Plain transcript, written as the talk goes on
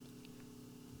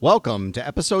Welcome to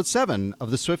episode 7 of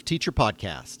the Swift Teacher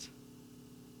Podcast.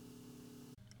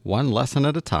 One lesson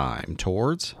at a time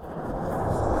towards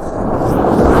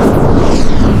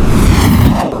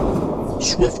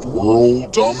Swift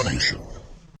World Domination.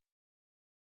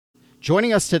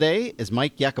 Joining us today is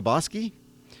Mike Yakubovsky.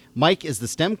 Mike is the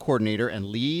STEM coordinator and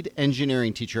lead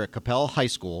engineering teacher at Capel High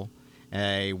School,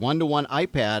 a one-to-one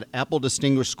iPad Apple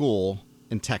Distinguished School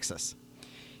in Texas.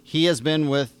 He has been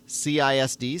with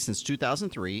CISD since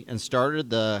 2003 and started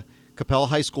the Capel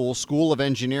High School School of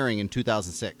Engineering in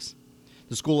 2006.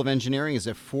 The School of Engineering is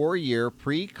a 4-year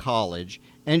pre-college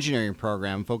engineering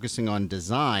program focusing on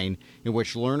design in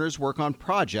which learners work on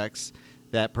projects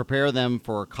that prepare them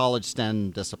for college STEM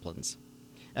disciplines.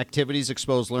 Activities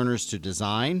expose learners to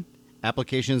design,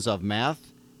 applications of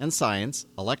math and science,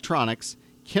 electronics,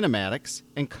 kinematics,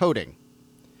 and coding.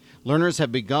 Learners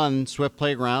have begun Swift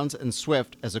Playgrounds and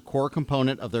Swift as a core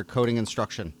component of their coding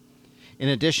instruction. In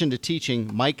addition to teaching,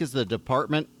 Mike is the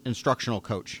department instructional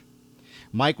coach.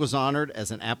 Mike was honored as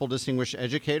an Apple Distinguished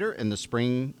Educator in the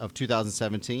spring of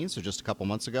 2017, so just a couple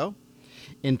months ago.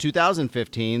 In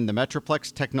 2015, the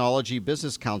Metroplex Technology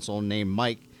Business Council named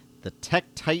Mike the Tech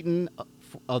Titan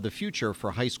of the Future for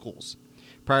high schools.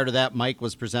 Prior to that, Mike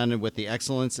was presented with the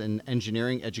Excellence in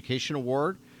Engineering Education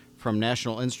Award from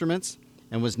National Instruments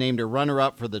and was named a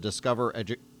runner-up for the Discover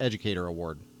Educator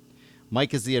Award.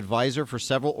 Mike is the advisor for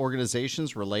several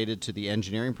organizations related to the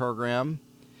engineering program,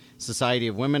 Society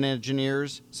of Women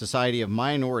Engineers, Society of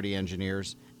Minority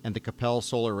Engineers, and the Capel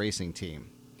Solar Racing Team.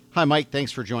 Hi, Mike.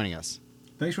 Thanks for joining us.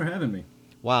 Thanks for having me.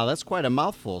 Wow, that's quite a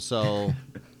mouthful. So,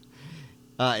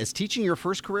 is teaching your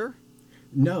first career?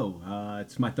 No,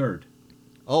 it's my third.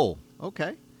 Oh,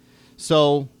 okay.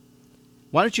 So,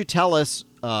 why don't you tell us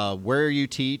where you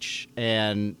teach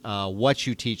and what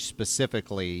you teach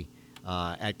specifically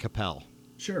at Capel?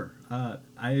 Sure.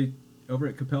 Over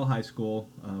at Capel High School,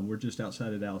 we're just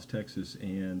outside of Dallas, Texas,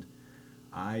 and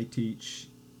I teach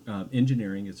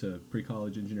engineering. It's a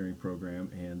pre-college engineering program,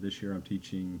 and this year I'm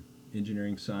teaching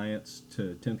engineering science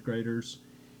to 10th graders,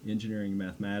 engineering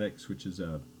mathematics, which is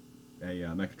a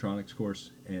mechatronics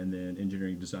course, and then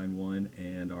engineering design 1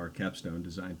 and our capstone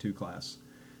design 2 class.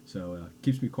 So it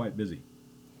keeps me quite busy.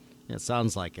 It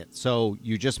sounds like it. So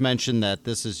you just mentioned that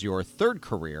this is your third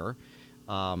career.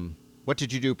 What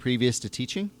did you do previous to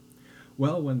teaching?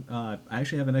 Well, when I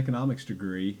actually have an economics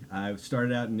degree, I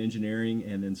started out in engineering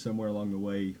and then somewhere along the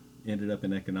way ended up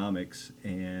in economics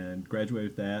and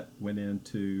graduated with that, went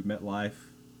into MetLife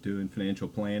doing financial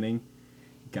planning,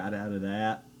 got out of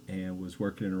that and was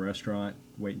working in a restaurant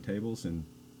waiting tables and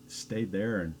stayed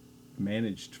there and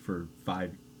managed for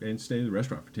stayed in the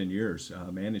restaurant for 10 years,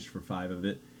 managed for 5 of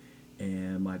it.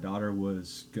 And my daughter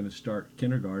was going to start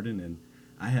kindergarten and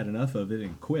I had enough of it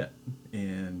and quit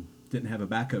and didn't have a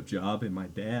backup job, and my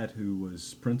dad, who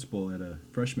was principal at a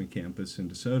freshman campus in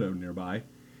DeSoto nearby,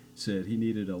 said he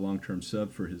needed a long-term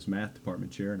sub for his math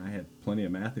department chair, and I had plenty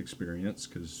of math experience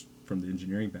because from the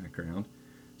engineering background.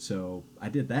 So I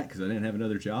did that because I didn't have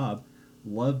another job,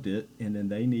 loved it, and then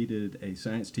they needed a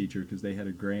science teacher because they had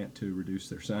a grant to reduce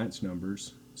their science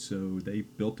numbers. So they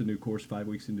built a new course 5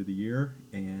 weeks into the year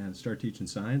and started teaching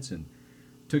science and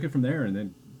took it from there and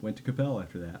then went to Capel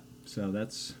after that. So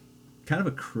that's kind of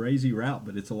a crazy route,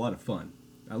 but it's a lot of fun.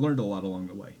 I learned a lot along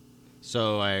the way.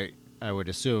 So I would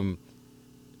assume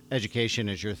education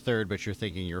is your third, but you're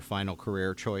thinking your final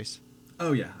career choice?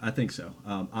 Oh, yeah, I think so.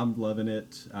 I'm loving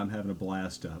it. I'm having a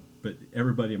blast. But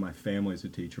everybody in my family is a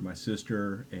teacher. My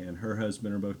sister and her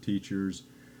husband are both teachers.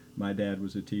 My dad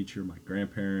was a teacher. My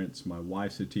grandparents, my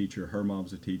wife's a teacher. Her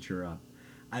mom's a teacher.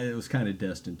 I was kind of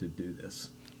destined to do this.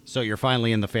 So you're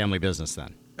finally in the family business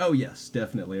then? Oh, yes,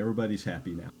 definitely. Everybody's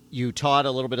happy now. You taught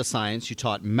a little bit of science. You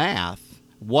taught math.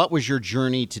 What was your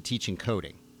journey to teaching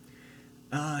coding?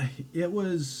 It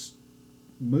was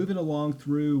moving along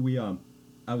through.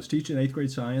 I was teaching 8th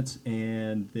grade science,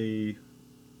 and they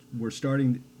were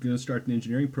going to start an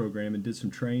engineering program and did some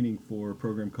training for a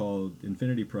program called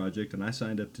Infinity Project, and I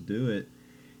signed up to do it,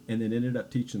 and then ended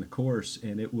up teaching the course,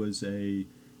 and it was a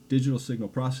digital signal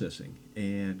processing,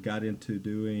 and got into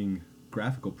doing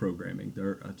graphical programming.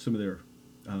 Some of their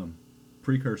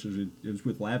precursors, it was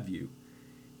with LabVIEW,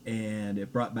 and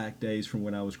it brought back days from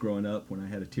when I was growing up when I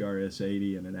had a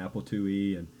TRS-80 and an Apple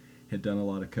IIe and had done a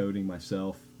lot of coding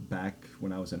myself back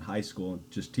when I was in high school and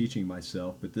just teaching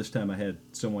myself. But this time I had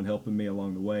someone helping me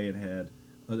along the way and had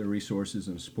other resources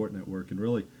and a support network, and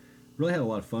really had a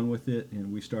lot of fun with it,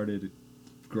 and we started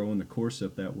growing the course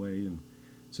up that way. And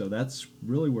so that's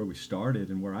really where we started,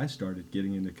 and where I started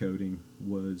getting into coding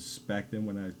was back then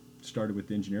when I started with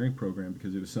the engineering program,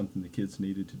 because it was something the kids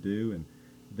needed to do and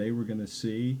they were going to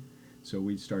see. So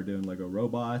we started doing Lego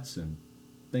robots and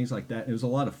things like that. It was a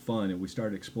lot of fun, and we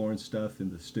started exploring stuff,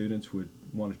 and the students would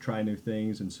want to try new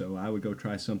things, and so I would go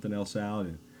try something else out,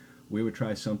 and we would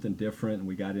try something different, and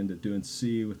we got into doing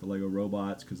C with the Lego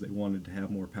robots because they wanted to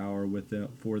have more power with them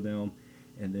for them,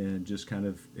 and then just kind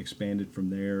of expanded from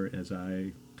there as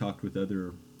I talked with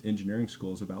other engineering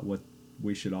schools about what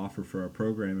we should offer for our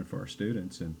program and for our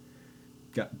students, and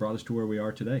brought us to where we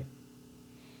are today.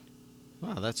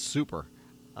 Wow, that's super.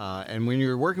 And when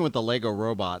you're working with the Lego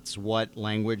robots, what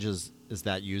language is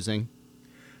that using?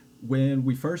 When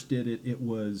we first did it, it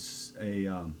was a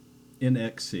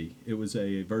NXC. It was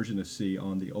a version of C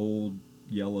on the old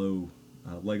yellow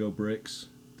Lego bricks,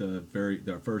 the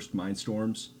first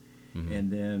Mindstorms,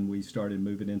 and then we started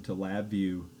moving into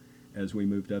LabVIEW as we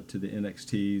moved up to the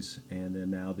NXTs, and then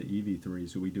now the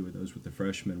EV3s. So we do those with the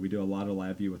freshmen. We do a lot of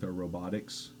LabVIEW with our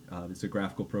robotics. It's a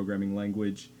graphical programming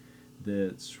language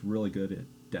that's really good at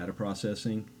data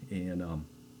processing and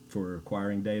for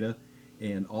acquiring data,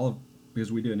 and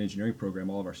because we do an engineering program,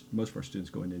 most of our students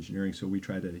go into engineering, so we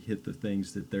try to hit the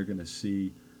things that they're going to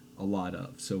see a lot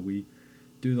of. So we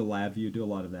do the LabVIEW, do a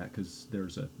lot of that because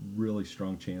there's a really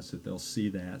strong chance that they'll see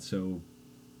that. So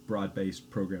broad-based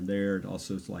program there. And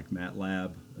also it's like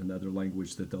MATLAB, another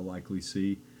language that they'll likely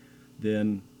see.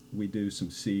 Then we do some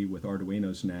C with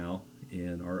Arduinos now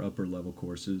in our upper level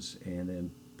courses, and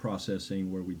then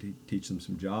processing where we teach them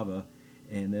some Java.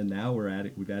 And then now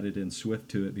we've added in Swift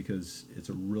to it because it's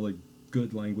a really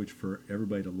good language for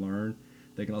everybody to learn.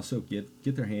 They can also get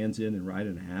their hands in and write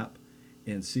an app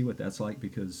and see what that's like,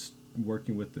 because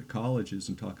working with the colleges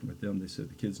and talking with them, they said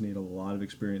the kids need a lot of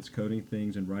experience coding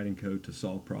things and writing code to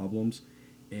solve problems,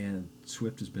 and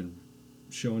Swift has been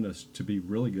showing us to be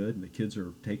really good, and the kids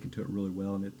are taking to it really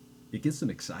well, and it gets them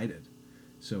excited.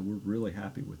 So we're really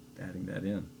happy with adding that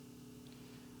in.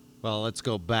 Well, let's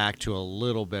go back to a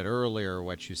little bit earlier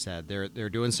what you said. They're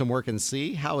doing some work in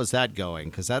C. How is that going?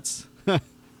 Because that's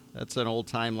that's an old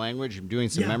time language. I'm doing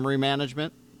some memory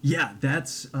management. Yeah,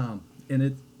 that's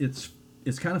and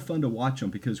it's kind of fun to watch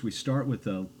them because we start with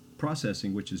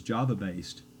processing, which is Java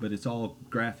based, but it's all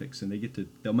graphics, and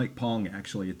they'll make Pong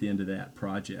actually at the end of that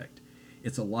project.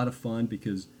 It's a lot of fun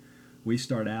because we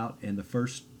start out, and the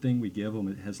first thing we give them,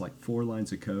 it has like 4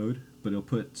 lines of code, but it'll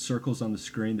put circles on the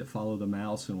screen that follow the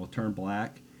mouse and will turn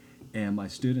black. And my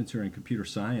students are in computer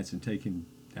science and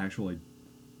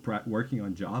working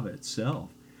on Java itself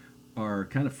are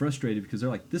kind of frustrated because they're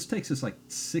like, this takes us like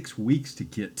 6 weeks to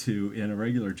get to in a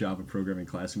regular Java programming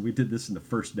class, and we did this in the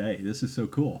first day. This is so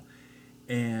cool.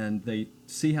 And they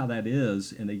see how that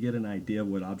is, and they get an idea of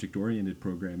what object-oriented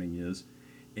programming is,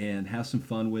 and have some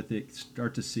fun with it,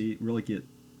 start to really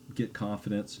get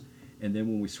confidence. And then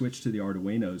when we switch to the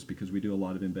Arduinos, because we do a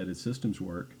lot of embedded systems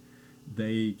work,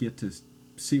 they get to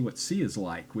see what C is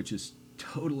like, which is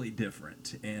totally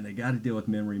different. And they got to deal with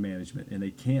memory management, and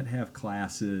they can't have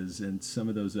classes and some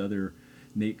of those other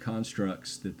neat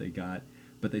constructs that they got,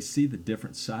 but they see the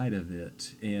different side of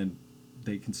it, and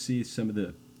they can see some of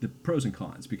the pros and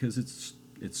cons because it's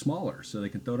smaller, so they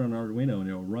can throw it on an Arduino and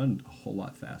it'll run a whole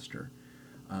lot faster.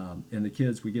 And the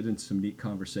kids, we get into some neat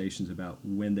conversations about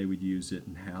when they would use it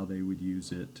and how they would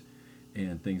use it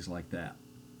and things like that.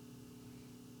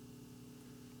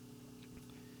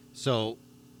 So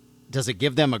does it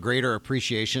give them a greater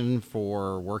appreciation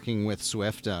for working with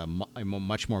Swift, a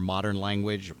much more modern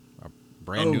language, a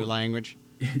brand new language?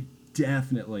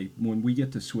 Definitely. When we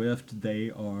get to Swift, they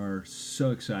are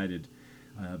so excited.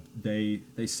 They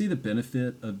see the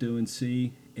benefit of doing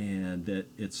C and that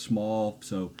it's small,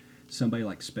 so somebody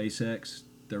like SpaceX,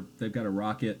 they've got a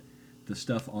rocket. The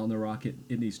stuff on the rocket,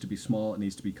 it needs to be small, it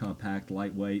needs to be compact,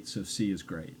 lightweight, so C is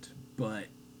great. But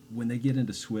when they get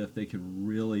into Swift, they can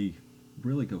really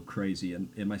go crazy. And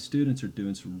my students are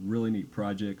doing some really neat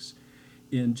projects.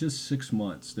 In just 6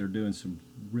 months, they're doing some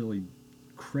really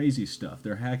crazy stuff.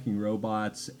 They're hacking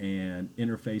robots and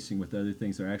interfacing with other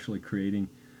things. They're actually creating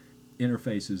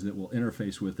interfaces that will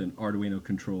interface with an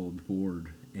Arduino-controlled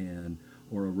board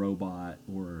or a robot,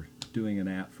 or doing an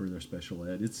app for their special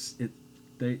ed.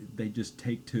 They just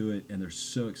take to it, and they're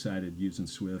so excited using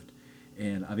Swift.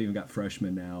 And I've even got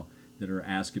freshmen now that are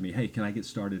asking me, hey, can I get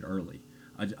started early?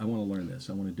 I want to learn this.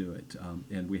 I want to do it.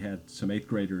 And we had some 8th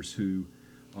graders who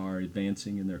are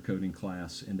advancing in their coding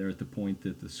class, and they're at the point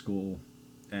that the school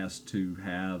asked to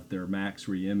have their Macs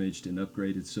re-imaged and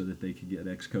upgraded so that they could get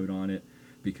Xcode on it,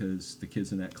 because the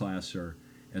kids in that class are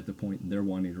at the point and they're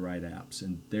wanting to write apps,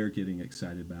 and they're getting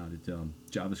excited about it.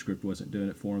 JavaScript wasn't doing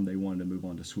it for them. They wanted to move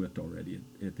on to Swift already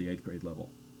at the 8th grade level.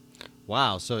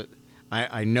 Wow. So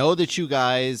I know that you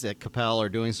guys at Capel are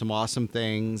doing some awesome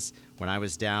things. When I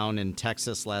was down in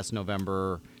Texas last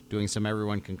November doing some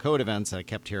Everyone Can Code events. I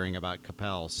kept hearing about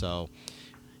Capel, so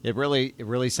it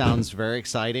really sounds very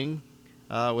exciting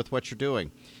with what you're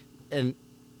doing. And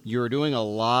you're doing a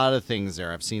lot of things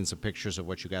there. I've seen some pictures of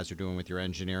what you guys are doing with your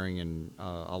engineering, and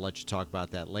I'll let you talk about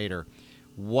that later.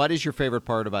 What is your favorite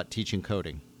part about teaching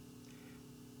coding?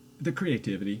 The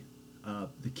creativity.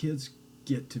 The kids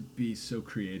get to be so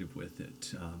creative with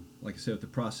it. Like I said, with the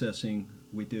processing,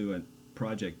 we do a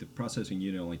project. The processing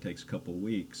unit only takes a couple of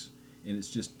weeks, and it's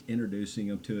just introducing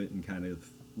them to it and kind of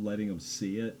letting them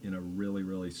see it in a really,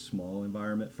 really small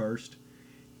environment first.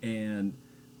 And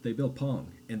they build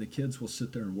Pong, and the kids will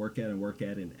sit there and work at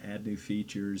it and add new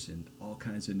features and all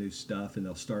kinds of new stuff, and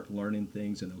they'll start learning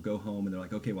things, and they'll go home and they're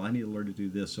like, okay, well, I need to learn to do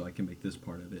this so I can make this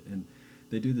part of it. And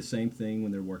they do the same thing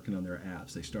when they're working on their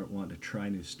apps. They start wanting to try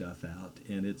new stuff out,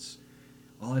 and it's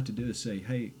all I have to do is say,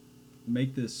 hey,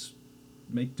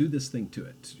 do this thing to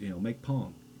it, make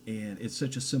Pong. And it's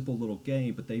such a simple little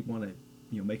game, but they want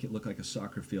to make it look like a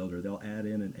soccer field, or they'll add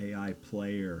in an AI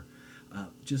player.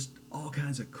 Just all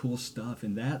kinds of cool stuff,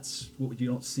 and that's what you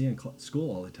don't see in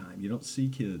school all the time. You don't see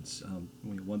kids.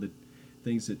 One of the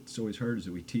things that's always heard is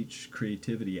that we teach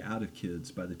creativity out of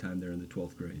kids by the time they're in the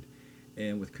 12th grade.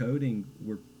 And with coding,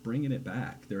 we're bringing it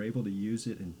back. They're able to use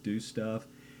it and do stuff,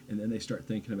 and then they start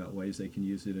thinking about ways they can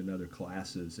use it in other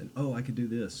classes. And, I could do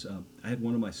this. I had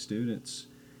one of my students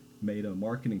made a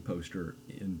marketing poster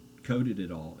and coded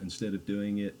it all instead of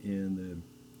doing it in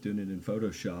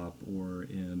Photoshop or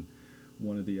in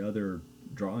one of the other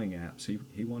drawing apps.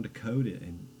 He wanted to code it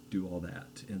and do all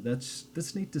that, and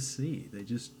that's neat to see.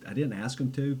 I didn't ask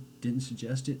him to, didn't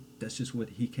suggest it. That's just what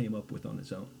he came up with on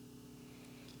his own.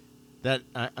 That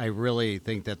I really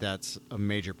think that's a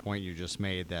major point you just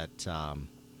made, that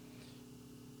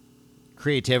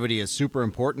creativity is super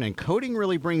important, and coding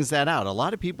really brings that out. A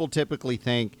lot of people typically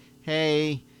think,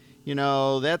 hey,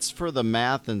 that's for the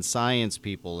math and science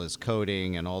people, is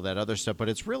coding and all that other stuff, but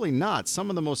it's really not. Some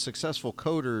of the most successful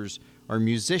coders are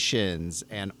musicians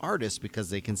and artists because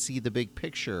they can see the big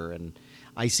picture. And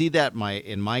I see that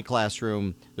in my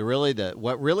classroom.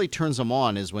 What really turns them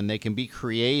on is when they can be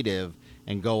creative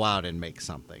and go out and make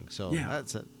something. So yeah.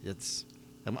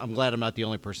 I'm glad I'm not the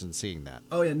only person seeing that.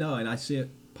 Oh yeah, no, and I see it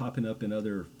popping up in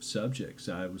other subjects.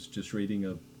 I was just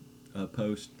reading a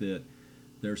post that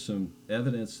there's some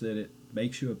evidence that it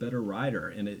makes you a better writer,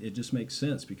 and it just makes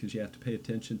sense because you have to pay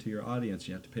attention to your audience.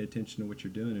 You have to pay attention to what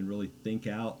you're doing and really think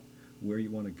out where you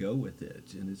want to go with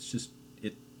it. And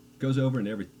it goes over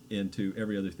into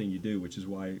every other thing you do, which is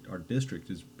why our district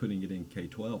is putting it in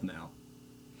K-12 now.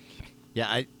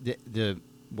 Yeah,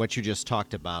 what you just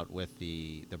talked about with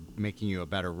the making you a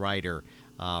better writer.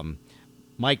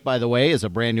 Mike, by the way, is a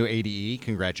brand new ADE.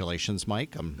 Congratulations,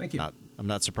 Mike. Thank you. I'm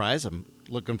not surprised. I'm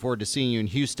looking forward to seeing you in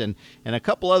Houston. And a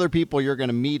couple other people you're going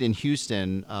to meet in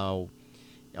Houston are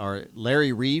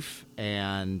Larry Reef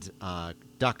and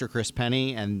Dr. Chris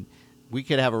Penny. And we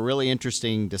could have a really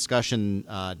interesting discussion.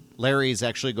 Larry's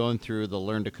actually going through the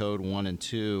Learn to Code 1 and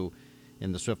 2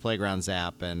 in the Swift Playgrounds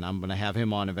app, and I'm going to have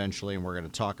him on eventually, and we're going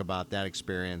to talk about that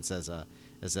experience as a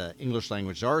English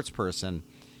language arts person.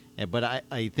 But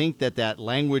I think that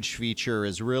language feature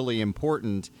is really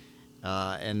important,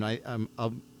 and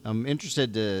I'm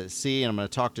interested to see, and I'm going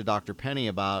to talk to Dr. Penny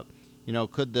about,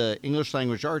 could the English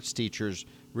language arts teachers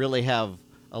really have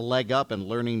a leg up in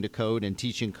learning to code and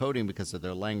teaching coding because of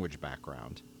their language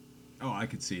background? Oh, I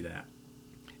could see that.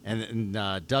 And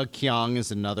Doug Kyung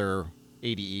is another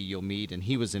ADE you'll meet, and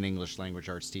he was an English language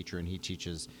arts teacher, and he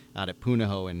teaches out at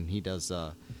Punahou, and he does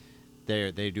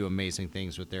they do amazing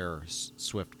things with their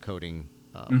Swift coding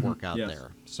work out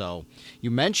there. So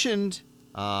you mentioned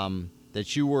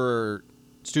that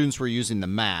students were using the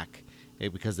Mac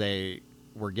because they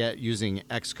were using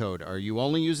Xcode. Are you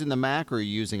only using the Mac, or are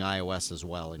you using iOS as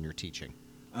well in your teaching?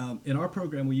 In our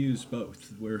program, we use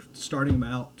both. We're starting them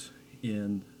out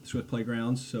in Swift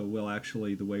Playgrounds, so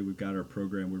the way we've got our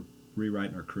program, we're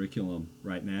rewriting our curriculum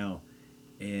right now,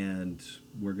 and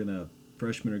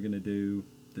freshmen are going to do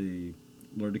the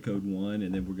Learn to Code 1,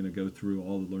 and then we're going to go through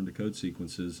all the Learn to Code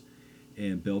sequences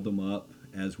and build them up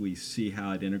as we see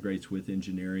how it integrates with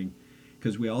engineering,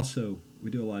 because we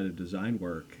do a lot of design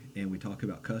work, and we talk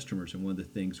about customers, and one of the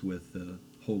things with the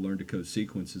whole Learn to Code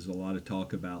sequence is a lot of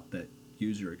talk about that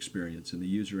user experience and the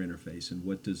user interface, and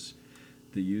what does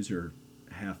the user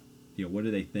have, what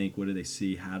do they think, what do they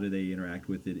see, how do they interact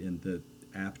with it in the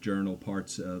app journal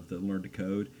parts of the Learn to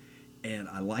Code. And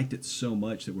I liked it so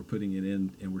much that we're putting it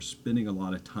in, and we're spending a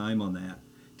lot of time on that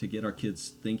to get our kids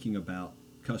thinking about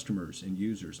customers and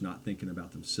users, not thinking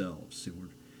about themselves. And we're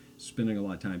spending a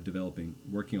lot of time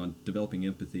working on developing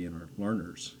empathy in our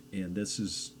learners. And this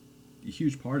is a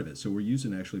huge part of it. So we're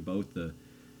using actually both the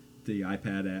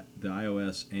iPad, the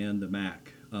iOS, and the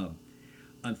Mac.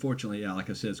 Unfortunately, yeah, like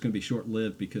I said, it's going to be short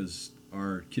lived because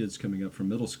our kids coming up from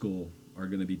middle school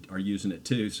are using it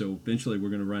too. So eventually, we're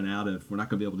going to run out of. We're not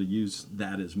going to be able to use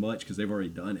that as much because they've already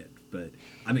done it. But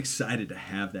I'm excited to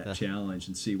have that challenge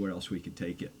and see where else we could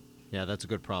take it. Yeah, that's a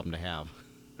good problem to have.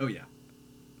 Oh yeah.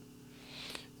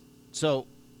 So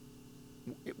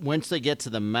once they get to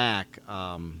the Mac,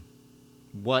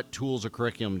 what tools or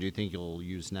curriculum do you think you'll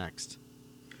use next?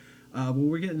 When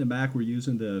we're getting the Mac, we're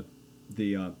using the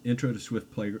Intro to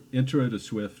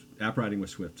Swift app writing with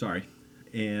Swift. Sorry,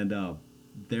 and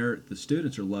the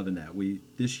students are loving that.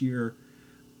 This year,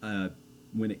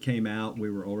 when it came out, we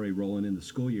were already rolling in the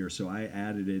school year, so I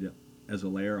added it as a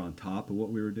layer on top of what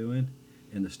we were doing,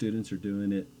 and the students are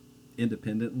doing it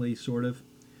independently, sort of.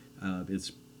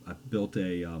 I built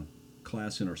a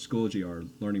class in our Schoology, our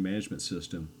learning management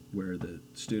system, where the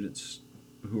students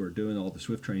who are doing all the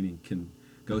Swift training can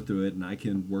go through it, and I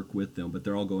can work with them, but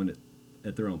they're all going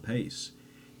at their own pace.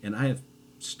 And I have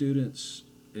students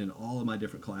in all of my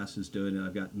different classes doing it.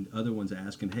 I've got other ones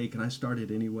asking, "Hey, can I start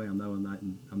it anyway? I'm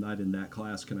not in that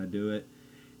class. Can I do it?"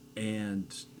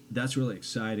 And that's really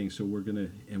exciting. So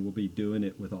we'll be doing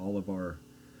it with all of our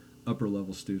upper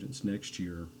level students next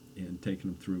year, and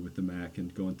taking them through with the Mac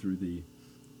and going through the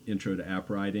intro to app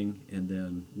writing, and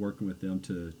then working with them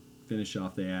to finish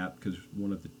off the app, because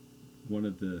one of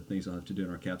the things I'll have to do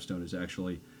in our capstone is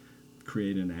actually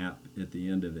create an app at the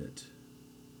end of it.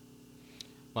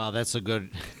 Wow, that's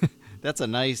that's a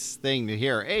nice thing to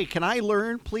hear. Hey, can I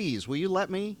learn, please? Will you let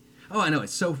me? Oh, I know,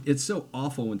 it's so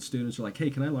awful when students are like, "Hey,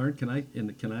 can I learn? Can I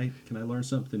learn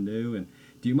something new? And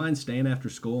do you mind staying after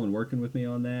school and working with me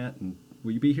on that? And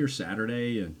will you be here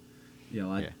Saturday?" And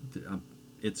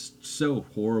it's so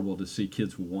horrible to see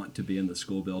kids want to be in the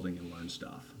school building and learn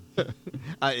stuff.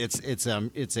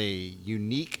 It's a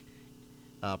unique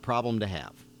problem to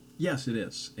have. Yes, it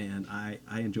is, and I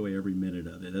enjoy every minute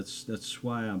of it. That's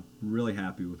why I'm really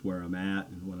happy with where I'm at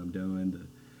and what I'm doing.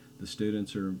 The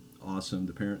students are awesome.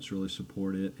 The parents really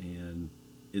support it, and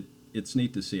it's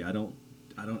neat to see. I don't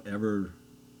ever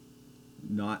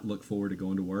not look forward to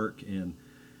going to work. And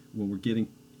when we're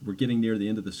getting near the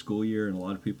end of the school year, and a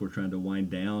lot of people are trying to wind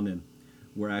down, and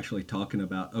we're actually talking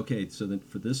about, okay, so then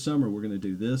for this summer we're going to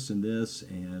do this and this,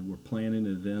 and we're planning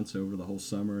events over the whole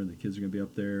summer, and the kids are going to be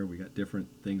up there. We got different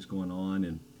things going on,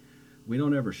 and we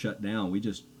don't ever shut down. We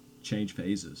just change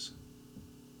phases.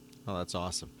 Oh, that's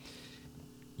awesome.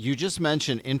 You just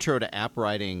mentioned intro to app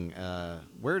writing.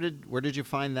 Where did you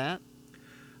find that?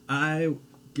 I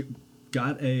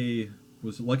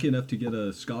was lucky enough to get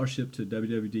a scholarship to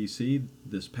WWDC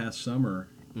this past summer,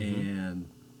 and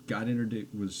got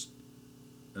introduced.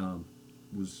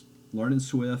 Was learning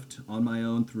Swift on my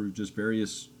own through just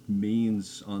various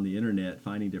means on the internet,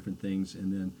 finding different things,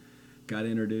 and then got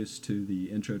introduced to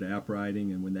the intro to app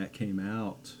writing. And when that came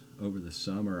out over the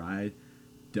summer, I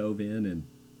dove in and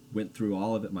went through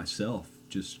all of it myself,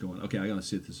 just going, okay, I got to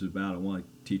see what this is about. I want to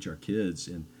teach our kids.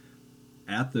 And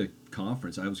at the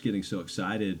conference, I was getting so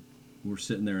excited. We're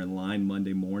sitting there in line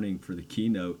Monday morning for the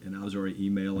keynote, and I was already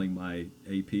emailing my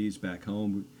APs back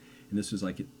home. And this was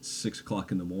like at 6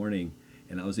 o'clock in the morning,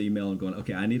 and I was emailing going,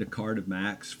 okay, I need a card of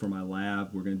Macs for my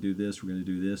lab. We're going to do this. We're going to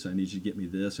do this. I need you to get me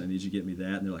this. I need you to get me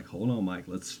that. And they're like, hold on, Mike.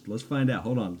 Let's find out.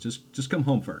 Hold on. Just come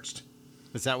home first.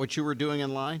 Is that what you were doing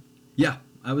in line? Yeah,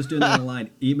 I was doing that online,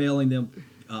 emailing them,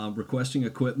 requesting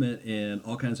equipment and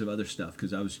all kinds of other stuff,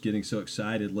 because I was getting so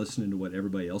excited listening to what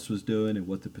everybody else was doing and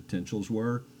what the potentials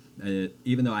were.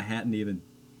 Even though I hadn't even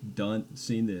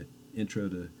seen the intro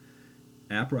to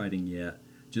app writing yet,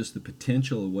 just the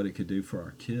potential of what it could do for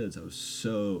our kids, I was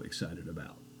so excited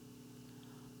about.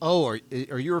 Oh,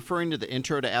 are you referring to the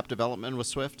intro to app development with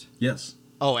Swift? Yes.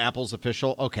 Oh, Apple's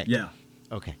official? Okay. Yeah.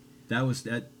 Okay. That was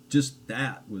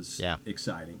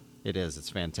exciting. It is. It's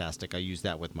fantastic. I used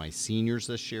that with my seniors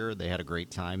this year. They had a great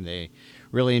time. They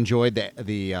really enjoyed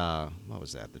the what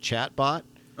was that? The chat bot?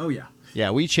 Oh yeah.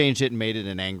 Yeah, we changed it and made it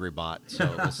an angry bot,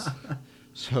 so it was,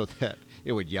 so that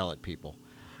it would yell at people.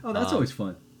 Oh, that's always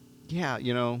fun. Yeah,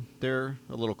 they're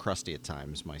a little crusty at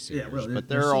times, my seniors, well, but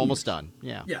they're they're almost seniors. done.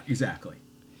 Yeah. Yeah, exactly.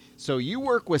 So you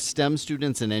work with STEM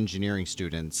students and engineering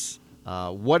students.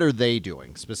 What are they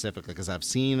doing specifically? Because I've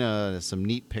seen some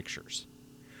neat pictures.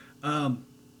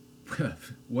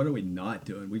 What are we not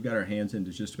doing? We've got our hands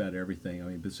into just about everything. I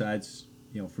mean, besides,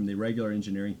 from the regular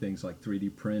engineering things like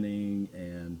 3D printing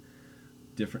and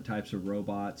different types of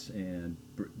robots and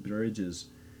bridges,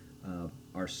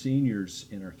 our seniors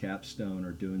in our capstone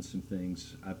are doing some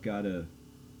things. I've got a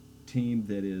team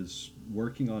that is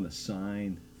working on a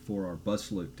sign for our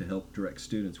bus loop to help direct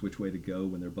students which way to go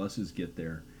when their buses get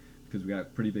there, because we got a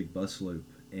pretty big bus loop,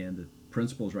 and the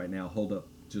principals right now hold up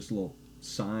just little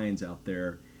signs out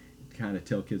there to kind of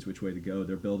tell kids which way to go.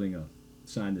 They're building a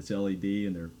sign that's LED,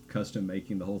 and they're custom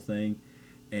making the whole thing,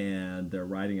 and they're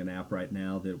writing an app right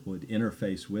now that would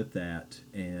interface with that,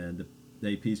 and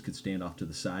the APs could stand off to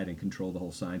the side and control the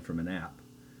whole sign from an app,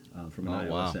 from an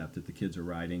iOS app that the kids are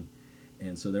writing.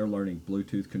 And so they're learning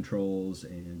Bluetooth controls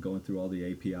and going through all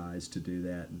the APIs to do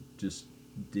that, and just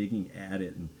digging at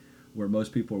it. And where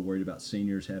most people are worried about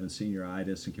seniors having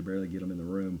senioritis and can barely get them in the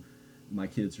room, my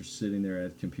kids are sitting there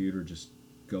at the computer just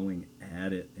going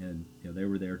at it. And they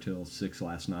were there till 6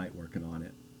 last night working on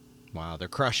it. Wow, they're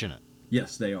crushing it.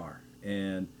 Yes, they are.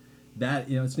 And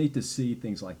that, it's neat to see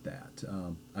things like that.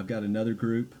 I've got another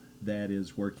group that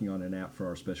is working on an app for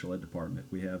our special ed department.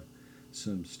 We have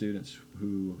some students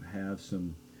who have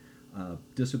some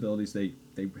disabilities. They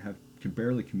can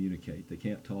barely communicate. They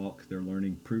can't talk. They're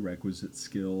learning prerequisite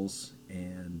skills,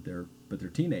 but they're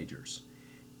teenagers.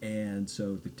 And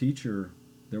so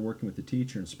they're working with the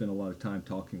teacher and spend a lot of time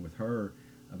talking with her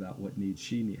about what needs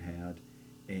she had.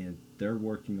 And they're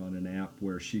working on an app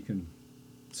where she can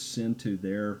send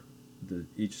to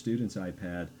each student's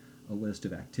iPad a list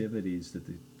of activities that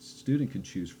the student can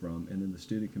choose from, and then the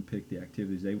student can pick the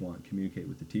activities they want, communicate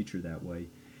with the teacher that way,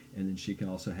 and then she can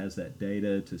also has that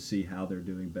data to see how they're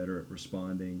doing better at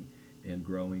responding and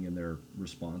growing in their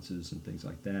responses and things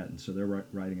like that. And so they're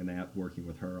writing an app working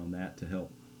with her on that to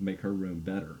help make her room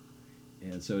better.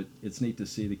 And so it's neat to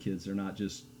see the kids. They're not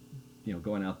just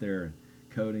going out there and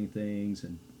coding things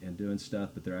and doing stuff,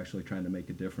 but they're actually trying to make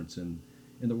a difference in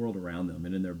the world around them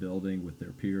and in their building with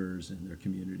their peers and their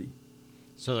community.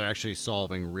 So they're actually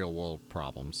solving real-world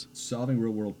problems. Solving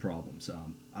real-world problems.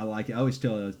 I like it. I always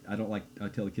tell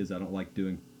the kids I don't like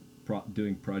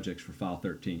doing projects for File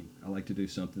 13. I like to do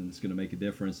something that's going to make a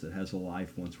difference, that has a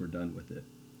life once we're done with it.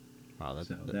 Wow,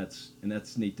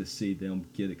 that's neat to see them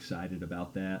get excited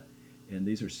about that. And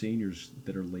these are seniors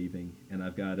that are leaving, and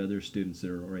I've got other students that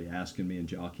are already asking me and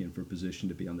jockeying for a position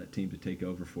to be on that team to take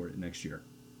over for it next year.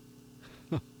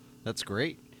 That's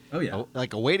great. Oh, yeah.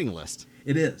 Like a waiting list.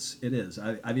 It is.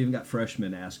 I've even got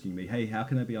freshmen asking me, hey, how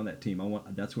can I be on that team?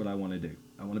 That's what I want to do.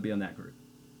 I want to be on that group.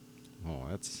 Oh,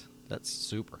 that's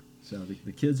super. So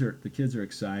the kids are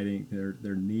exciting.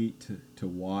 They're neat to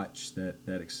watch that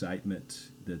excitement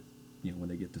that when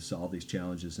they get to solve these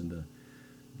challenges, and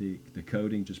the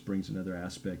coding just brings another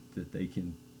aspect that they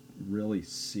can really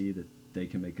see that they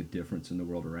can make a difference in the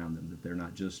world around them. That they're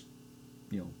not just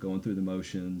going through the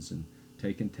motions and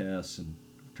taking tests and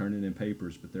turning in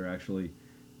papers, but they're actually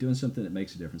doing something that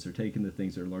makes a difference. They're taking the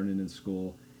things they're learning in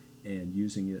school and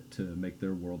using it to make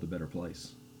their world a better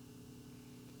place.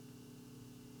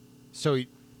 So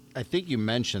I think you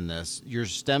mentioned this. Your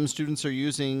STEM students are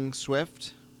using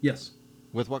Swift? Yes.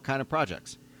 With what kind of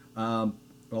projects? Well,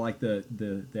 like the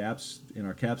apps in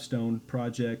our capstone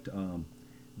project.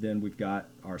 Then we've got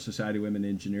our Society of Women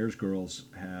Engineers girls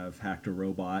have hacked a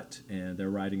robot, and they're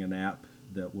writing an app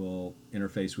that will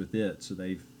interface with it. So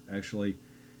they've actually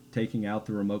taken out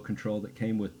the remote control that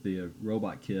came with the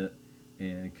robot kit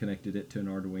and connected it to an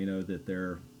Arduino that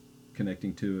they're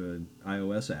connecting to an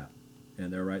iOS app.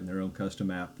 And they're writing their own custom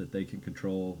app that they can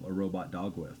control a robot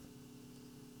dog with.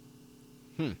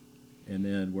 And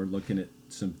then we're looking at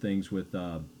some things with,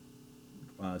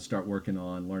 start working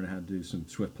on learning how to do some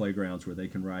Swift playgrounds where they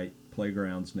can write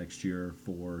playgrounds next year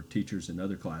for teachers in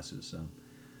other classes.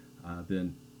 I've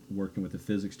been working with a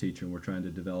physics teacher, and we're trying to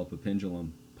develop a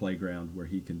pendulum playground where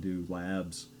he can do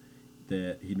labs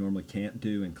that he normally can't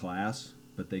do in class,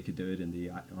 but they could do it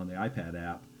on the iPad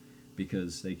app,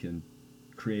 because they can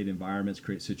create environments,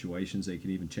 create situations. They can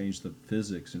even change the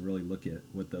physics and really look at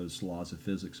what those laws of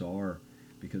physics are,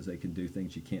 because they can do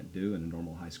things you can't do in a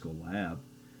normal high school lab.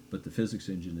 But the physics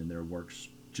engine in there works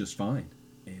just fine,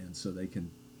 and so they can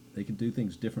do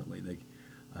things differently.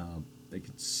 They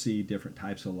can see different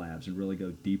types of labs and really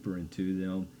go deeper into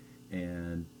them,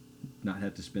 and not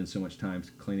have to spend so much time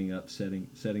cleaning up, setting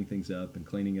things up, and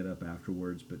cleaning it up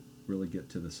afterwards, but really get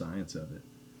to the science of it.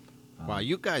 Wow,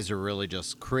 you guys are really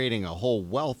just creating a whole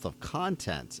wealth of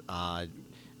content. Are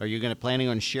you planning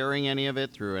on sharing any of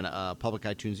it through a public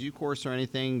iTunes U course or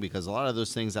anything? Because a lot of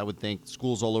those things, I would think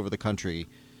schools all over the country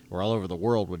or all over the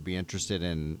world would be interested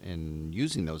in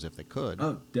using those if they could.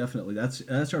 Oh, definitely.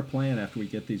 That's our plan after we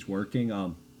get these working.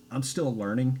 I'm still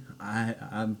learning.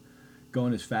 I'm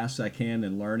going as fast as I can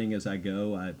and learning as I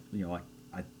go. Like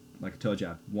I told you,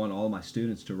 I want all my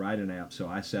students to write an app, so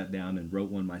I sat down and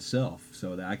wrote one myself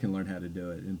so that I can learn how to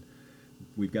do it. And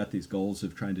we've got these goals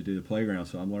of trying to do the playground,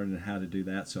 so I'm learning how to do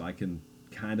that so I can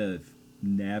kind of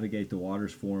navigate the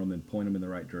waters for them and point them in the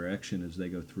right direction as they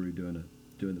go through doing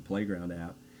the playground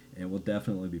app. And we'll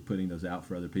definitely be putting those out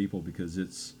for other people because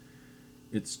it's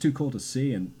too cool to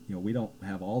see. And we don't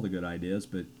have all the good ideas,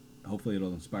 but hopefully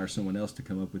it'll inspire someone else to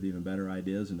come up with even better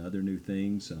ideas and other new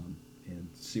things, and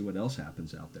see what else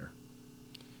happens out there.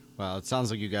 Well, it sounds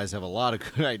like you guys have a lot of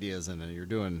good ideas, and you're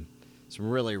doing some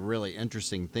really, really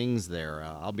interesting things there.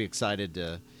 I'll be excited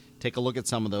to take a look at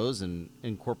some of those and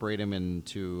incorporate them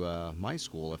into my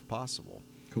school if possible.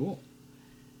 Cool.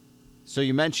 So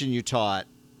you mentioned you taught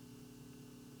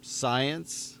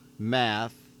science,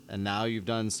 math, and now you've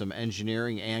done some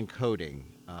engineering and coding.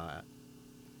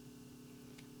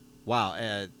 Wow.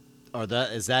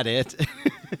 Is that it?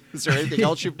 Is there anything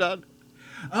else you've done?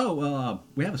 Oh, well,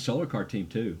 we have a solar car team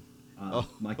too.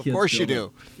 My kids of course you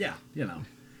build do. Yeah,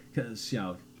 because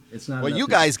it's not. Well, enough you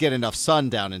guys get enough sun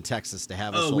down in Texas to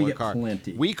have a solar we get car.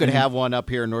 plenty. We could have one up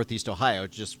here in Northeast Ohio.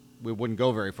 It's just we wouldn't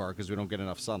go very far because we don't get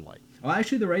enough sunlight. Well,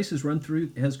 actually, the race has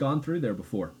gone through there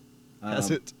before.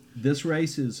 Has it? This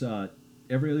race is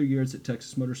every other year. It's at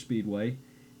Texas Motor Speedway,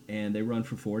 and they run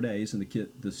for 4 days. And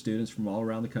the students from all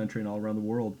around the country and all around the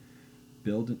world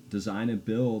design and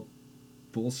build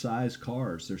full-size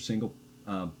cars. They're single.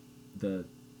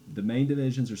 The main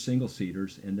divisions are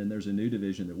single-seaters, and then there's a new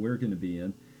division that we're going to be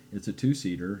in. It's a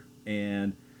 2-seater,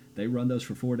 and they run those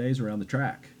for 4 days around the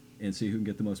track and see who can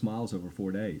get the most miles over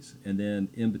 4 days. And then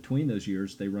in between those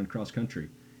years, they run cross-country.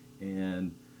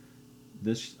 And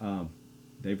this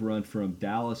they've run from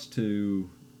Dallas to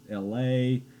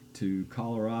L.A. to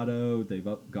Colorado. They've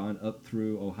gone up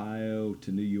through Ohio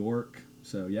to New York.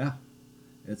 So, yeah,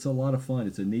 it's a lot of fun.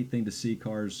 It's a neat thing to see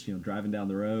cars, driving down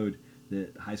the road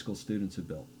that high school students have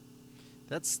built.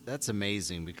 That's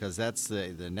amazing because that's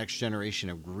the next generation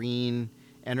of green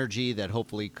energy that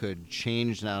hopefully could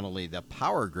change not only the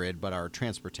power grid but our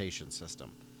transportation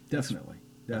system. Definitely.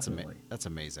 That's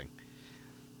amazing.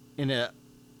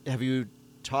 Have you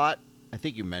taught? I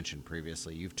think you mentioned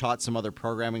previously you've taught some other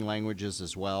programming languages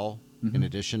as well in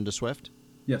addition to Swift.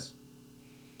 Yes,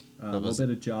 a little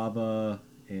bit of Java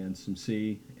and some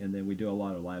C, and then we do a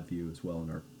lot of LabVIEW as well in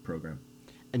our program.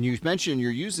 And you mentioned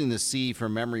you're using the C for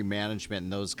memory management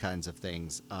and those kinds of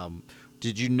things.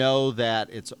 Did you know that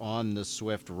it's on the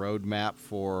Swift roadmap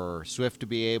for Swift to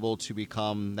be able to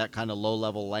become that kind of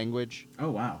low-level language?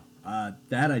 Oh, wow.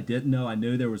 That I didn't know. I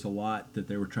knew there was a lot that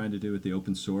they were trying to do with the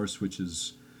open source, which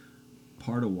is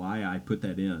part of why I put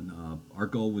that in. Our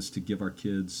goal was to give our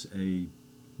kids a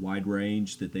wide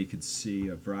range that they could see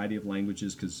a variety of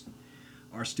languages because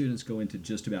our students go into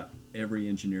just about every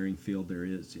engineering field there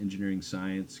is, engineering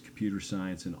science, computer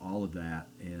science, and all of that.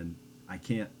 And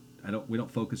we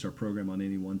don't focus our program on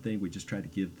any one thing. We just try to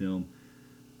give them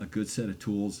a good set of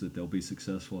tools that they'll be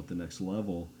successful at the next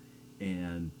level.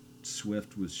 And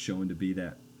Swift was shown to be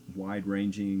that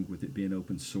wide-ranging with it being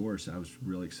open source. I was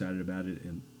really excited about it.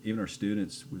 And even our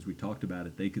students, as we talked about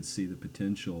it, they could see the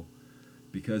potential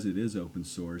because it is open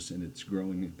source and it's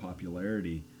growing in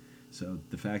popularity. So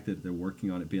the fact that they're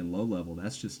working on it being low level,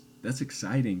 that's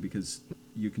exciting because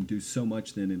you can do so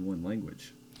much then in one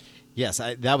language. Yes,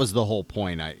 that was the whole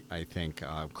point, I think.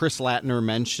 Chris Latner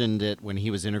mentioned it when he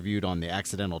was interviewed on the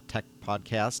Accidental Tech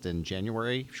podcast in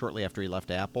January, shortly after he left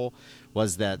Apple,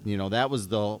 was that, that was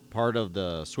the part of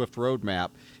the Swift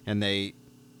roadmap, and they,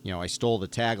 I stole the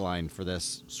tagline for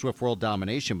this, Swift World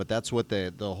Domination, but that's what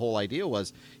the whole idea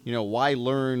was. Why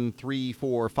learn 3,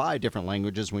 4, 5 different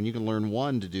languages when you can learn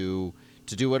one to do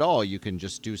it all? You can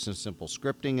just do some simple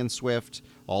scripting in Swift,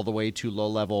 all the way to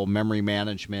low-level memory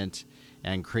management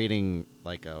and creating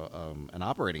like an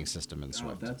operating system in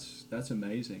Swift. That's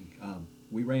amazing.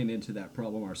 We ran into that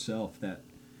problem ourselves.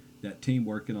 That team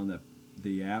working on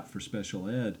the app for special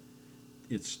ed,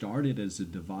 it started as a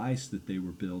device that they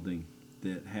were building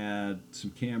that had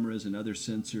some cameras and other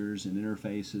sensors and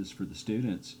interfaces for the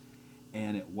students.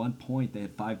 And at one point, they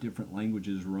had 5 different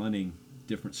languages running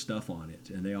different stuff on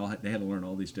it, and they had to learn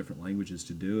all these different languages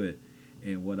to do it.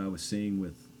 And what I was seeing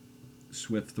with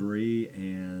Swift 3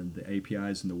 and the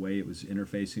APIs and the way it was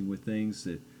interfacing with things,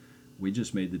 that we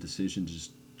just made the decision to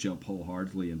just jump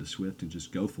wholeheartedly into Swift and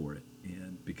just go for it.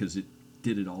 And because it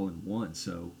did it all in one,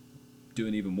 so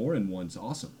doing even more in one is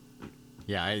awesome.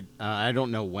 Yeah, I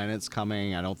don't know when it's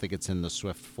coming. I don't think it's in the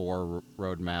Swift 4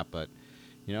 roadmap, but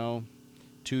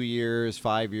 2 years,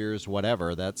 5 years,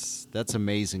 whatever. That's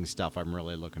amazing stuff. I'm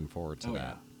really looking forward to that.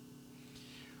 Yeah.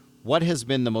 What has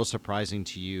been the most surprising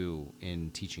to you in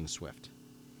teaching Swift?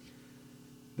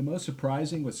 The most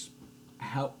surprising was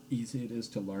how easy it is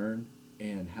to learn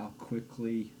and how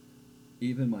quickly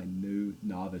even my new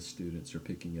novice students are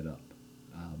picking it up.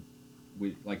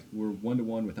 We're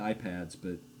one-to-one with iPads,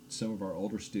 but some of our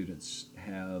older students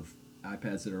have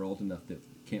iPads that are old enough that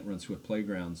can't run Swift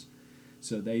Playgrounds.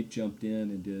 So they jumped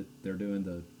in and they're doing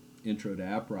the intro to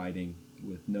app writing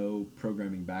with no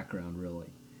programming background really,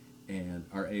 and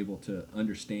are able to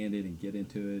understand it and get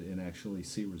into it and actually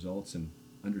see results and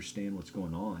understand what's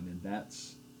going on. And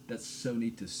that's so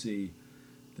neat to see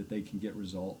that they can get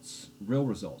results, real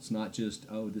results, not just,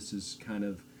 oh, this is kind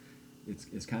of,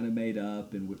 it's kind of made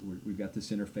up and we've got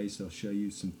this interface that'll show you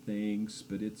some things,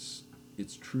 but it's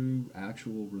true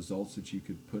actual results that you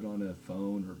could put on a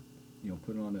phone or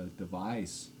put on a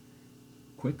device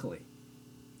quickly.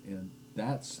 And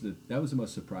that was the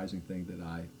most surprising thing that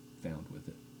I found with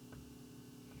it.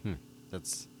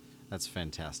 That's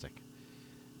fantastic.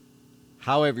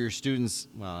 How have your students,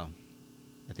 well,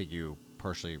 I think you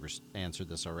partially answered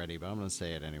this already, but I'm going to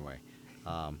say it anyway.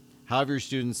 How have your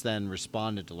students then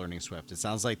responded to learning Swift? It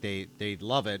sounds like they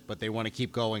love it, but they want to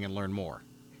keep going and learn more.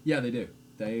 Yeah, they do.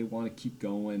 They want to keep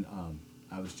going.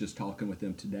 I was just talking with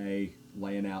them today,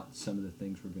 laying out some of the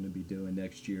things we're going to be doing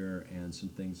next year and some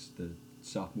things the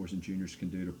sophomores and juniors can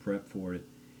do to prep for it.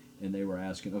 And they were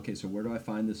asking, okay, so where do I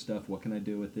find this stuff? What can I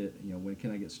do with it? When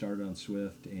can I get started on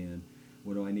Swift? And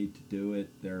what do I need to do it?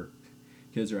 Their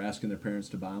kids are asking their parents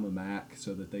to buy them a Mac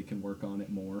so that they can work on it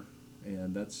more.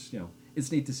 And that's,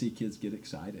 it's neat to see kids get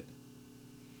excited.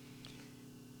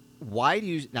 Why do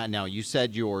you, now you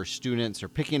said your students are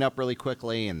picking up really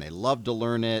quickly and they love to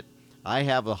learn it. I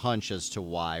have a hunch as to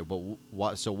why,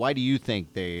 but so why do you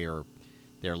think they're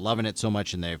loving it so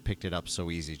much and they've picked it up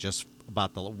so easy? Just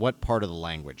about what part of the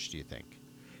language do you think?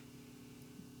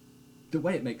 The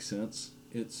way it makes sense.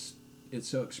 It's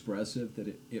so expressive that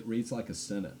it reads like a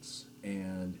sentence,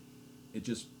 and it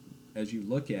just, as you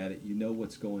look at it, you know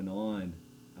what's going on.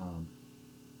 On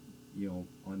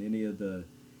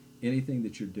anything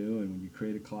that you're doing when you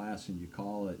create a class and you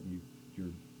call it and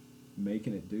you're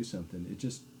making it do something, it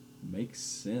just makes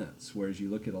sense. Whereas you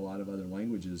look at a lot of other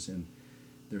languages and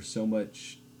there's so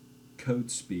much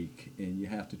code speak and you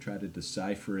have to try to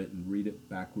decipher it and read it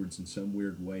backwards in some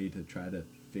weird way to try to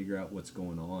figure out what's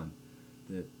going on,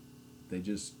 that they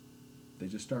just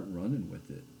start running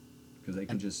with it because they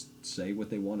can just say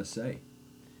what they want to say.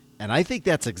 And I think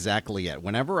that's exactly it.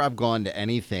 Whenever I've gone to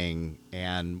anything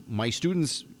and my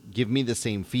students give me the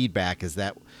same feedback, is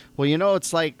that, well,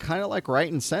 it's like kind of like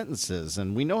writing sentences,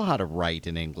 and we know how to write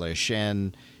in English,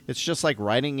 and it's just like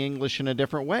writing English in a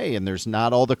different way, and there's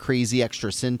not all the crazy extra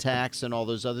syntax and all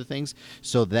those other things.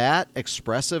 So that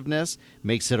expressiveness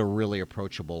makes it a really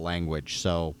approachable language.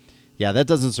 So, yeah, that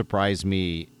doesn't surprise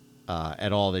me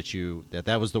at all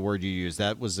that was the word you used.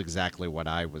 That was exactly what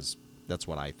that's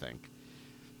what I think.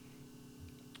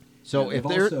 So if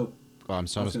they're... I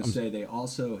was going to say they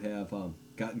also have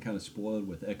gotten kind of spoiled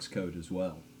with Xcode as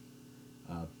well,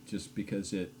 just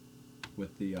because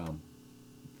with the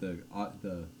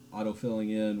auto filling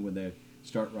in when they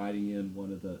start writing in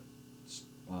one of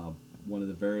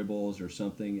the variables or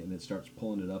something, and it starts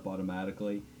pulling it up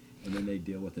automatically, and then they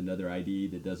deal with another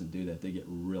IDE that doesn't do that. They get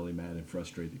really mad and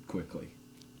frustrated quickly.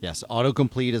 Yes,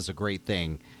 autocomplete is a great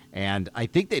thing, and I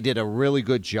think they did a really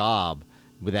good job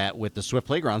with that with the Swift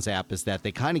Playgrounds app, is that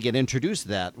they kind of get introduced to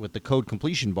that with the code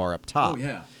completion bar up top. Oh,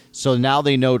 yeah. So now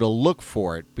they know to look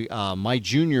for it. My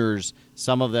juniors,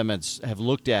 some of them have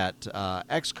looked at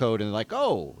Xcode and they're like,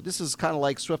 oh, this is kind of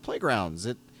like Swift Playgrounds.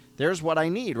 There's what I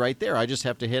need right there. I just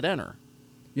have to hit enter.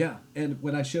 Yeah, and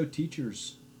when I show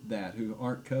teachers that who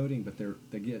aren't coding, but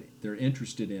they're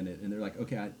interested in it, and they're like,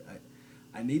 okay,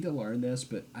 I need to learn this,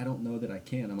 but I don't know that I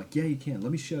can. I'm like, yeah, you can.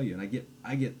 Let me show you.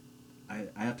 And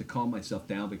I have to calm myself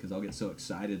down because I'll get so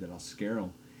excited that I'll scare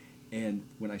them. And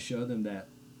when I show them that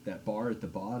bar at the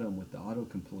bottom with the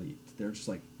autocomplete, they're just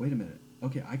like, wait a minute,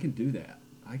 okay, I can do that.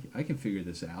 I can figure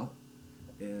this out.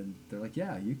 And they're like,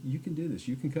 yeah, you can do this.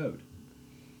 You can code.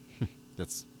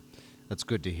 That's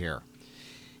good to hear.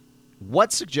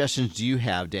 What suggestions do you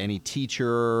have to any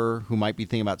teacher who might be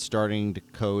thinking about starting to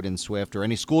code in Swift, or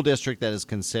any school district that is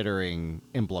considering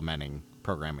implementing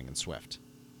programming in Swift?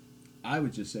 I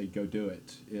would just say go do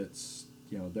it. It's,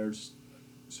 there's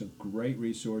some great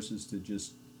resources that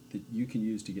you can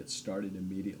use to get started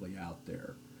immediately out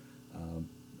there.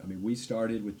 We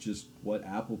started with just what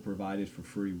Apple provided for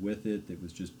free with it that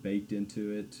was just baked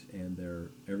into it, and their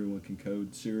Everyone Can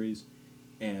Code series,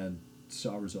 and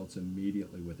saw results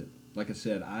immediately with it. Like I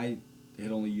said, I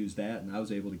had only used that, and I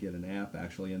was able to get an app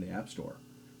actually in the App Store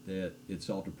that it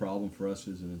solved a problem for us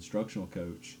as an instructional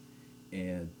coach,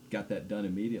 and got that done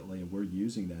immediately, and we're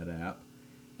using that app.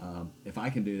 If I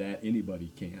can do that,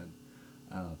 anybody can.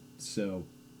 So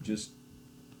just,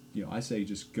 I say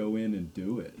just go in and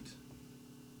do it.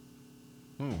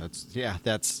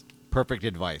 That's perfect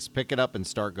advice. Pick it up and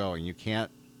start going. You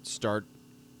can't start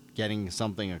getting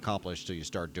something accomplished till you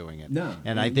start doing it. No,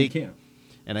 and you I think can't.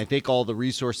 And I think all the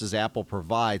resources Apple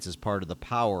provides is part of the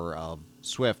power of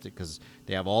Swift, because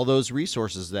they have all those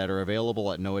resources that are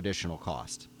available at no additional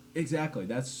cost. Exactly.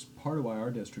 That's part of why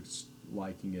our district's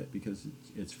liking it, because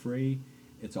it's free,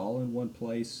 it's all in one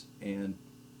place, and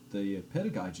the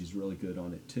pedagogy is really good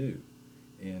on it too.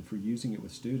 And for using it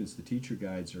with students, the teacher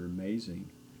guides are amazing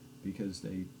because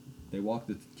they walk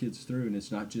the kids through, and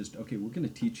it's not just, okay, we're going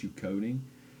to teach you coding,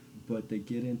 but they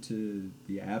get into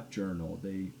the app journal.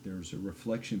 There's a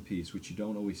reflection piece, which you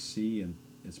don't always see, and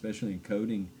especially in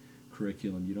coding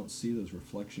curriculum, you don't see those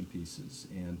reflection pieces.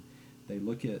 And they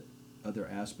look at other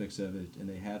aspects of it, and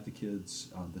they have the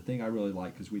kids. The thing I really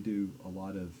like, because we do a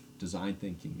lot of design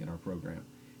thinking in our program,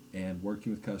 and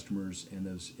working with customers, and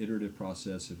those iterative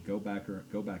process of go back to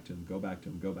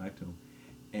them.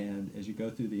 And as you go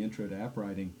through the intro to app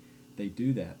writing, they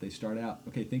do that. They start out,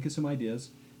 okay, think of some ideas.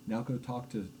 Now go talk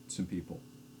to some people.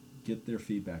 Get their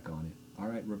feedback on it. All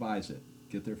right, revise it.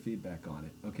 Get their feedback on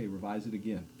it. Okay, revise it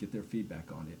again. Get their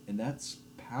feedback on it. And that's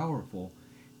powerful,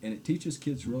 and it teaches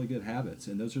kids really good habits.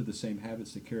 And those are the same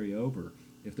habits that carry over.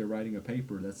 If they're writing a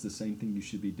paper, that's the same thing you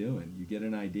should be doing. You get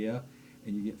an idea,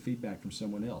 and you get feedback from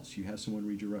someone else. You have someone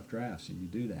read your rough drafts, and you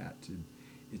do that. And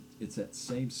it's that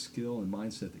same skill and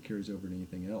mindset that carries over to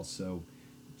anything else. So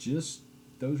just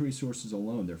those resources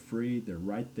alone, they're free, they're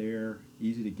right there,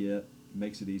 easy to get,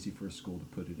 makes it easy for a school to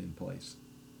put it in place.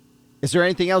 Is there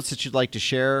anything else that you'd like to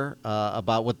share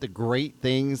about what the great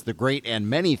and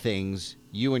many things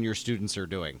you and your students are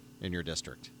doing in your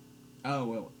district?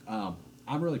 Oh, well,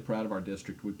 I'm really proud of our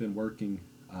district. We've been working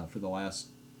for the last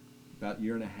about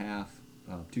year and a half,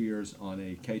 2 years, on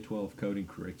a K-12 coding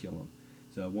curriculum.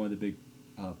 So one of the big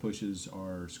pushes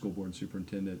our school board and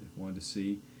superintendent wanted to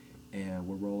see, and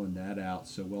we're rolling that out.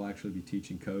 So we'll actually be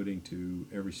teaching coding to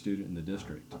every student in the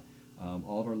district.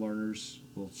 All of our learners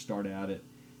will start out at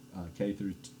K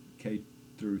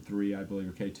through 3, I believe,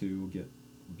 or K2. We'll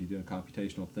be doing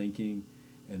computational thinking,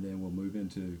 and then we'll move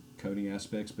into coding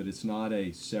aspects. But it's not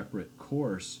a separate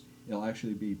course. It'll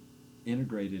actually be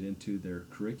integrated into their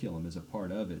curriculum as a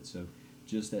part of it. So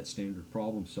just that standard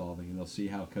problem solving, and they'll see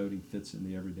how coding fits in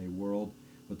the everyday world,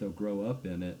 but they'll grow up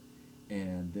in it.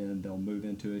 And then they'll move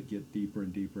into it, get deeper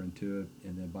and deeper into it,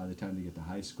 and then by the time they get to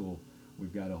high school,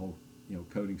 we've got a whole,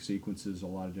 coding sequences, a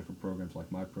lot of different programs like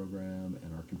my program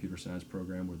and our computer science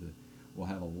program, where we'll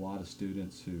have a lot of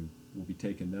students who will be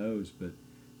taking those, but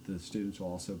the students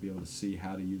will also be able to see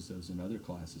how to use those in other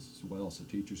classes as well. So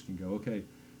teachers can go, okay,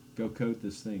 go code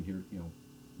this thing here,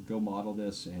 go model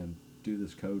this and do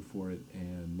this code for it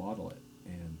and model it.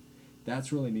 And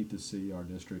that's really neat to see our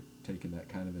district taking that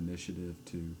kind of initiative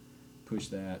to push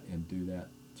that and do that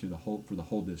for the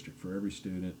whole district, for every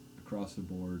student across the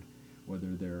board,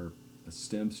 whether they're a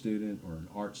STEM student or an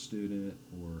art student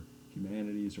or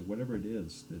humanities or whatever it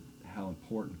is, that how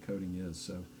important coding is.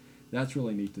 So that's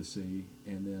really neat to see.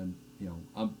 And then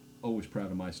I'm always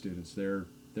proud of my students. They're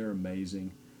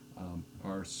amazing.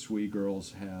 Our SWE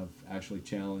girls have actually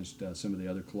challenged some of the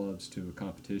other clubs to a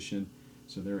competition,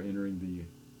 so they're entering the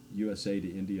USA to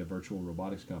India virtual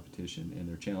robotics competition, and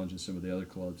they're challenging some of the other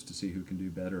clubs to see who can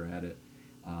do better at it,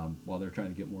 while they're trying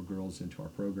to get more girls into our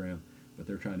program. But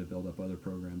they're trying to build up other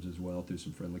programs as well through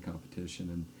some friendly competition,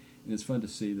 and it's fun to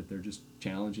see that they're just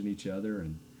challenging each other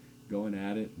and going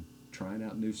at it and trying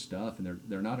out new stuff, and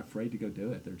they're not afraid to go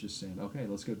do it. They're just saying, okay,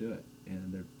 let's go do it,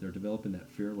 and they're developing that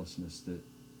fearlessness that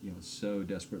is so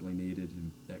desperately needed,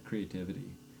 and that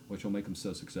creativity, which will make them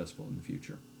so successful in the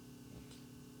future.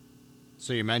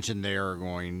 So you mentioned you're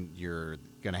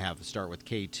going to have to start with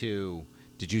K2.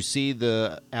 Did you see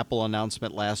the Apple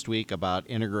announcement last week about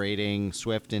integrating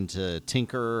Swift into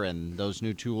Tinker and those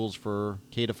new tools for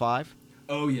K-5?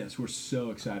 Oh yes, we're so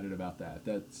excited about that.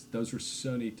 Those were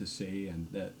so neat to see, and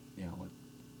that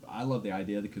I love the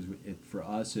idea, because for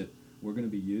us we're going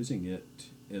to be using it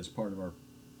as part of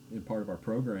our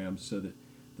program, so that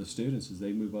the students, as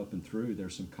they move up and through,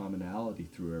 there's some commonality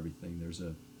through everything. There's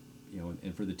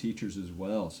and for the teachers as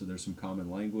well. So there's some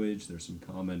common language, there's some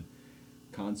common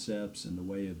concepts and the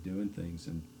way of doing things.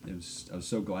 And I was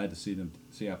so glad to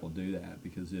see Apple do that,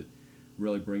 because it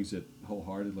really brings it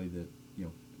wholeheartedly that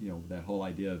that whole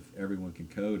idea of everyone can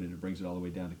code, and it brings it all the way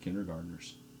down to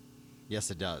kindergartners.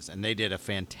 Yes, it does, and they did a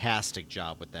fantastic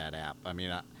job with that app. I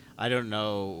mean, I don't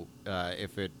know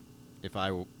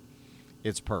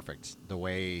it's perfect, the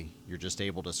way you're just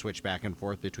able to switch back and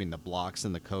forth between the blocks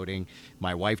and the coding.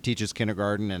 My wife teaches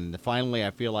kindergarten, and finally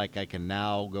I feel like I can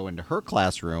now go into her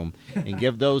classroom and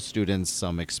give those students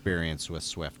some experience with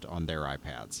Swift on their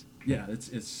iPads. Yeah,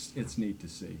 it's neat to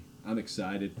see. I'm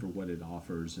excited for what it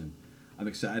offers, and I'm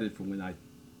excited for when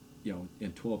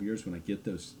in 12 years when I get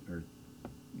those, or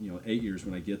 8 years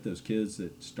when I get those kids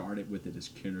that started with it as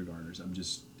kindergartners.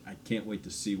 I can't wait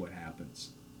to see what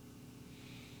happens.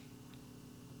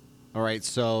 All right,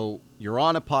 so you're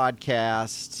on a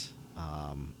podcast.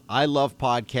 I love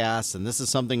podcasts, and this is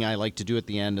something I like to do at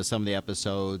the end of some of the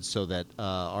episodes so that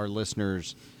our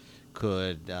listeners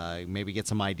could maybe get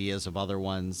some ideas of other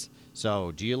ones.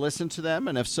 So do you listen to them?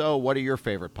 And if so, what are your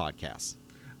favorite podcasts?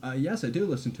 Yes, I do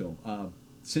listen to them.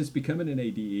 Since becoming an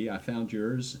ADE, I found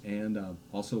yours, and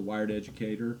also Wired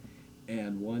Educator,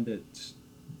 and one that's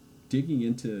digging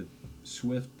into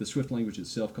the Swift language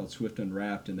itself, called Swift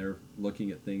Unwrapped, and they're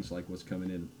looking at things like what's coming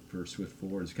in for Swift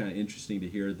 4. It's kind of interesting to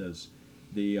hear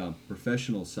the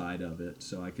professional side of it,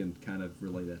 so I can kind of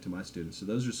relay that to my students. So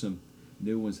those are some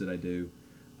new ones that I do.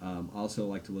 I also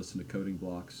like to listen to Coding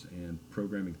Blocks and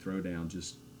Programming Throwdown,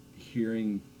 just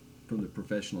hearing from the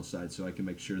professional side, so I can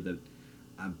make sure that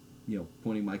I'm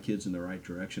pointing my kids in the right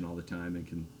direction all the time and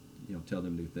can tell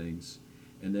them new things.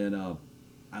 And then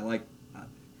I like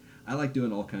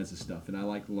doing all kinds of stuff, and I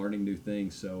like learning new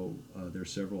things. So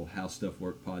there's several How Stuff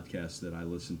Work podcasts that I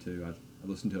listen to. I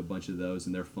listen to a bunch of those,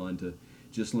 and they're fun to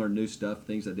just learn new stuff,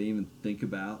 things I didn't even think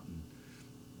about, and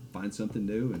find something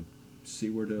new and see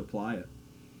where to apply it.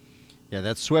 Yeah,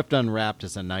 that Swift Unwrapped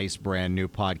is a nice brand new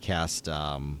podcast.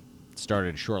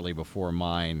 Started shortly before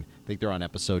mine. I think they're on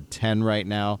episode 10 right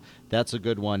now. That's a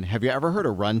good one. Have you ever heard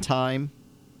of Runtime?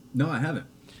 No, I haven't.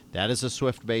 That is a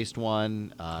Swift-based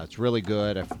one. It's really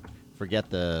good. I forget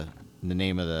the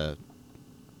name of the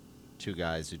two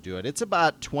guys who do it. It's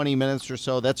about 20 minutes or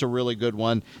so. That's a really good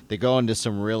one. They go into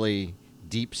some really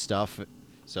deep stuff.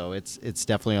 So it's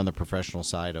definitely on the professional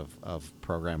side of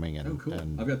programming and, cool.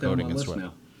 and I've got that on coding my and list Swift.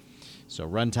 now. So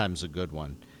Runtime's a good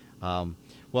one.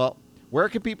 Well, where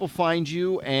can people find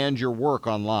you and your work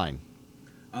online?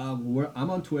 I'm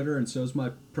on Twitter, and so is my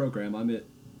program. I'm at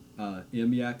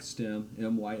MYAK STEM,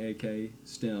 MYAK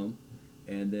STEM,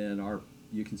 and then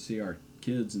you can see our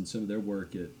kids and some of their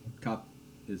work at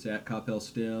is at Coppell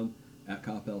STEM, at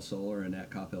Coppell Solar, and at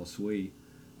Coppell SWE.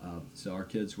 So our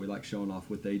kids, we like showing off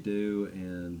what they do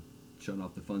and showing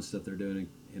off the fun stuff they're doing, and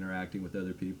interacting with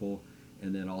other people,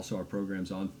 and then also our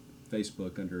programs on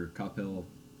Facebook under Coppell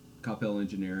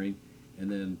Engineering, and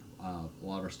then a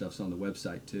lot of our stuff's on the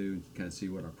website too. You can kind of see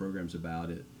what our program's about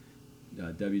at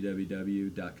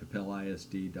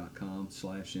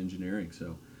www.coppellisd.com/engineering.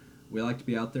 So we like to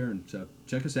be out there, and so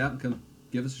check us out and come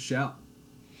give us a shout.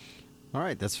 All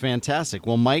right, that's fantastic.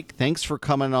 Well, Mike, thanks for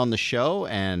coming on the show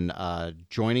and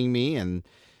joining me and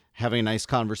having a nice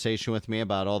conversation with me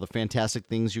about all the fantastic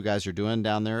things you guys are doing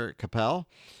down there at Coppell.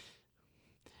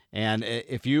 And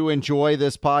if you enjoy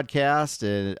this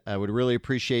podcast, I would really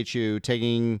appreciate you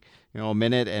taking a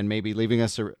minute and maybe leaving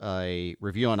us a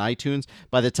review on iTunes.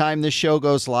 By the time this show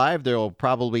goes live, there will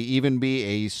probably even be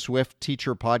a Swift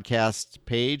Teacher Podcast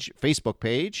page, Facebook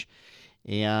page.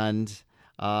 And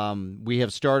we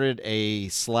have started a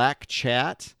Slack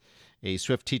chat, a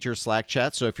Swift Teacher Slack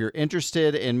chat. So if you're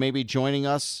interested in maybe joining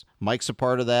us, Mike's a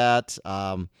part of that,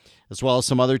 as well as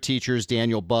some other teachers,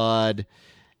 Daniel Budd,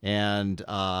 and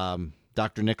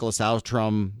Dr. Nicholas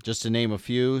Outram, just to name a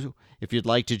few. If you'd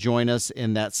like to join us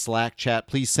in that Slack chat,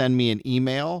 please send me an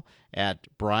email at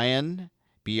Brian,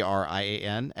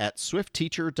 BRIAN, at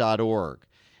swiftteacher.org.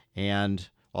 And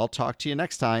I'll talk to you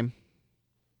next time.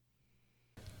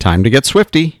 Time to get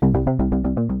Swifty.